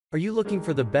Are you looking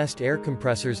for the best air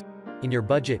compressors in your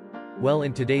budget? Well,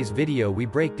 in today's video we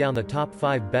break down the top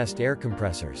 5 best air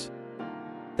compressors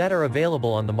that are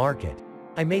available on the market.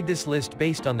 I made this list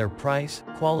based on their price,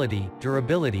 quality,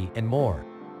 durability, and more.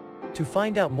 To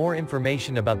find out more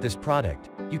information about this product,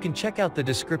 you can check out the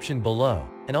description below,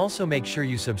 and also make sure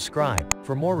you subscribe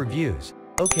for more reviews.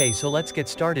 Okay, so let's get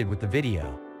started with the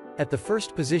video. At the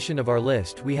first position of our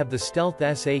list we have the Stealth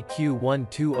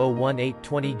SAQ12018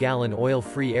 20-gallon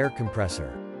oil-free air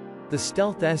compressor. The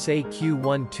Stealth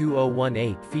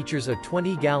SAQ12018 features a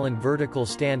 20-gallon vertical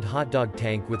stand hot dog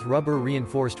tank with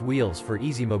rubber-reinforced wheels for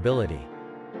easy mobility.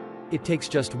 It takes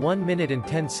just 1 minute and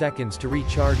 10 seconds to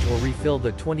recharge or refill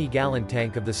the 20-gallon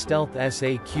tank of the Stealth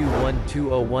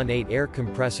SAQ12018 air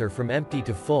compressor from empty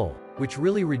to full, which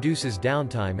really reduces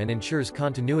downtime and ensures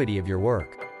continuity of your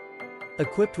work.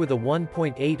 Equipped with a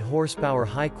 1.8 horsepower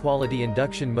high-quality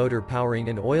induction motor powering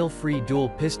an oil-free dual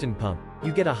piston pump,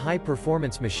 you get a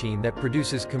high-performance machine that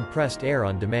produces compressed air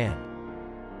on demand.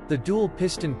 The dual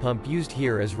piston pump used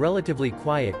here is relatively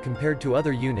quiet compared to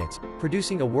other units,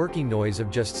 producing a working noise of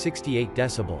just 68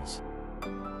 decibels.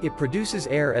 It produces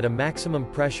air at a maximum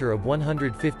pressure of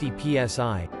 150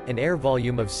 psi, an air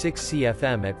volume of 6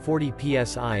 cfm at 40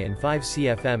 psi and 5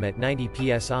 cfm at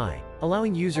 90 psi,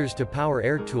 allowing users to power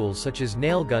air tools such as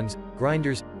nail guns,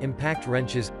 grinders, impact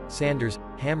wrenches, sanders,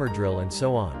 hammer drill, and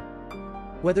so on.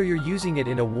 Whether you're using it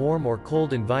in a warm or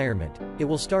cold environment, it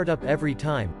will start up every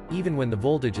time, even when the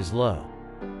voltage is low.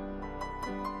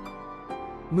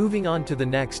 Moving on to the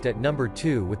next at number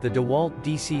 2 with the Dewalt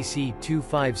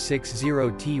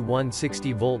DCC2560T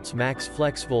 160 volts max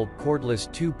Flexvolt cordless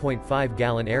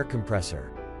 2.5-gallon air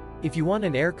compressor. If you want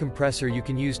an air compressor you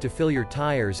can use to fill your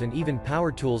tires and even power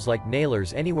tools like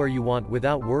nailers anywhere you want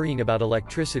without worrying about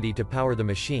electricity to power the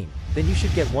machine, then you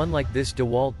should get one like this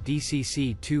Dewalt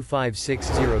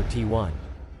DCC2560T1.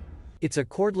 It's a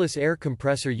cordless air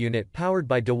compressor unit powered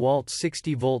by Dewalt's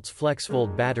 60 volts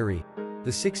Flexvolt battery.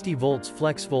 The 60 volts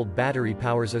Flexvolt battery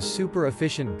powers a super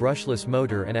efficient brushless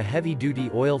motor and a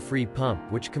heavy-duty oil-free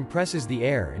pump which compresses the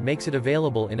air and makes it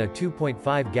available in a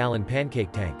 2.5-gallon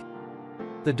pancake tank.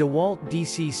 The Dewalt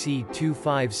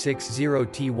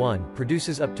DCC2560T1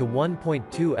 produces up to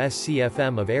 1.2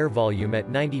 SCFM of air volume at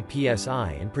 90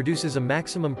 psi and produces a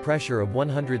maximum pressure of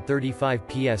 135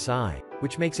 psi,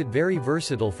 which makes it very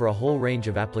versatile for a whole range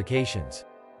of applications.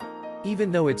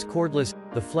 Even though it's cordless,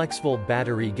 the Flexvolt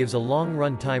battery gives a long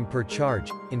run time per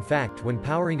charge. In fact, when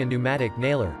powering a pneumatic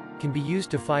nailer, can be used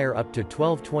to fire up to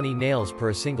 12-20 nails per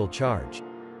a single charge.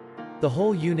 The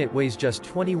whole unit weighs just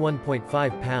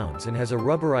 21.5 pounds and has a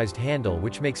rubberized handle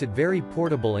which makes it very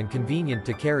portable and convenient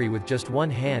to carry with just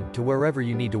one hand to wherever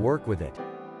you need to work with it.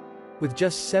 With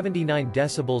just 79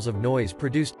 decibels of noise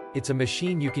produced, it's a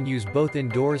machine you can use both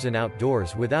indoors and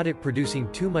outdoors without it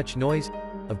producing too much noise.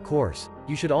 Of course,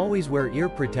 you should always wear ear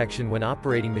protection when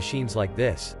operating machines like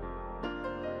this.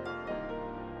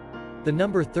 The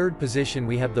number 3rd position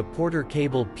we have the Porter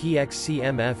Cable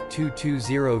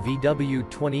PXCMF220VW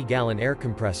 20-gallon air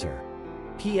compressor.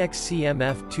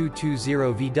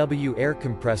 PXCMF220VW air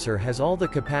compressor has all the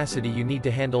capacity you need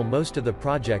to handle most of the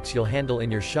projects you'll handle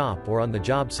in your shop or on the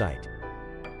job site.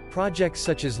 Projects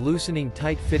such as loosening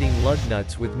tight-fitting lug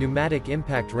nuts with pneumatic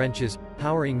impact wrenches,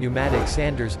 powering pneumatic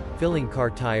sanders, filling car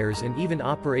tires, and even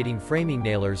operating framing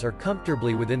nailers are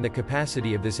comfortably within the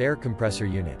capacity of this air compressor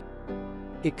unit.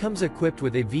 It comes equipped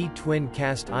with a V-twin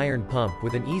cast iron pump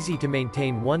with an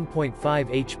easy-to-maintain 1.5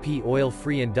 HP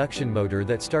oil-free induction motor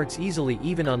that starts easily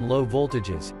even on low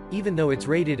voltages, even though it's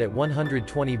rated at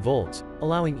 120 volts,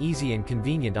 allowing easy and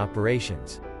convenient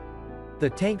operations. The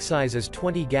tank size is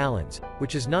 20 gallons,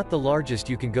 which is not the largest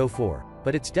you can go for,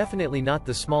 but it's definitely not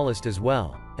the smallest as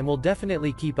well, and will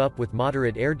definitely keep up with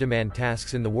moderate air demand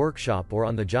tasks in the workshop or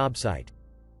on the job site.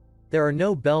 There are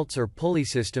no belts or pulley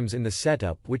systems in the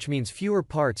setup, which means fewer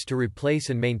parts to replace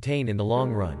and maintain in the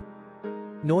long run.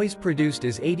 Noise produced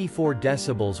is 84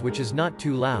 decibels, which is not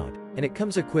too loud, and it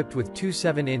comes equipped with 2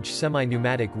 7-inch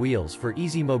semi-pneumatic wheels for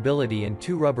easy mobility and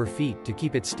 2 rubber feet to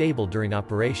keep it stable during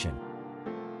operation.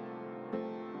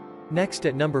 Next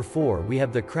at number 4 we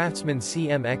have the Craftsman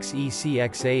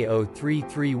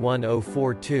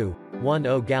CMXE-CXA033104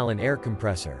 10-gallon air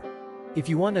compressor. If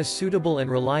you want a suitable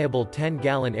and reliable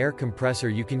 10-gallon air compressor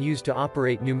you can use to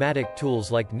operate pneumatic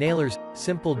tools like nailers,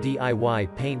 simple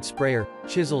DIY paint sprayer,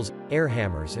 chisels, air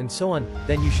hammers, and so on,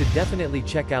 then you should definitely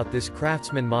check out this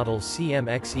Craftsman model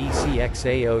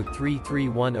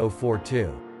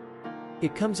CMXE-CXA033104.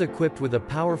 It comes equipped with a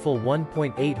powerful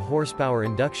 1.8 horsepower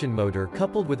induction motor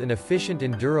coupled with an efficient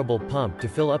and durable pump to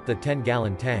fill up the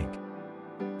 10-gallon tank.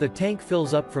 The tank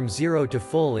fills up from 0 to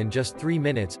full in just 3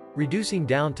 minutes, reducing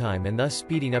downtime and thus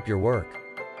speeding up your work.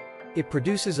 It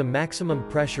produces a maximum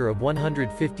pressure of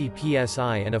 150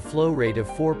 psi and a flow rate of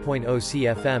 4.0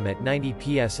 cfm at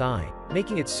 90 psi,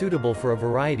 making it suitable for a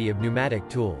variety of pneumatic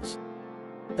tools.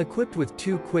 Equipped with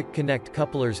 2 quick connect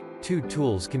couplers, 2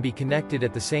 tools can be connected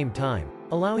at the same time,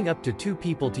 allowing up to 2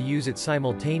 people to use it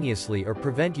simultaneously or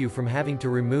prevent you from having to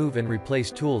remove and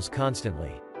replace tools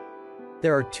constantly.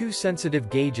 There are 2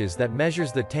 sensitive gauges that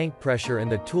measures the tank pressure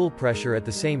and the tool pressure at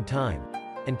the same time.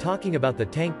 And talking about the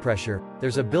tank pressure,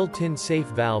 there's a built-in safe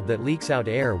valve that leaks out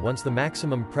air once the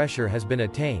maximum pressure has been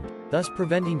attained, thus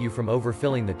preventing you from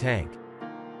overfilling the tank.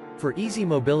 For easy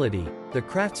mobility, the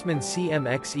Craftsman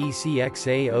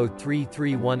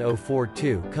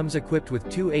CMXE-CXA033104 comes equipped with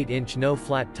 2 8-inch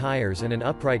no-flat tires and an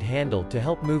upright handle to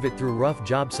help move it through rough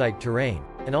job site terrain,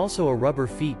 and also a rubber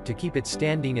feet to keep it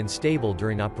standing and stable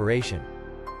during operation.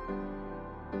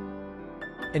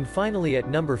 And finally, at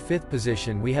number 5th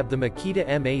position we have the Makita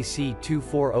MAC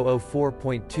 2400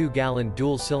 4.2-gallon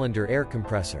dual-cylinder air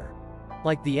compressor.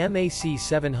 Like the MAC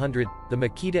 700, the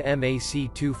Makita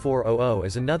MAC 2400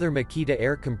 is another Makita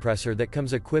air compressor that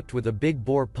comes equipped with a big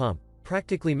bore pump,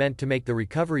 practically meant to make the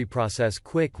recovery process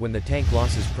quick when the tank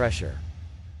loses pressure.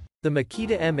 The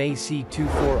Makita MAC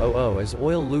 2400 is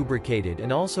oil lubricated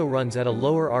and also runs at a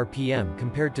lower RPM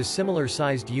compared to similar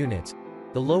sized units.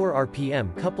 The lower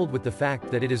RPM, coupled with the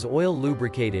fact that it is oil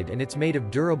lubricated and it's made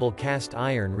of durable cast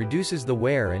iron, reduces the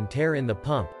wear and tear in the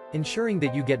pump, ensuring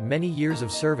that you get many years of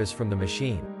service from the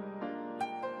machine.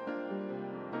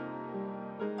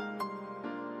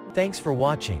 Thanks for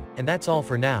watching, and that's all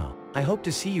for now. I hope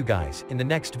to see you guys in the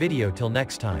next video. Till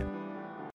next time.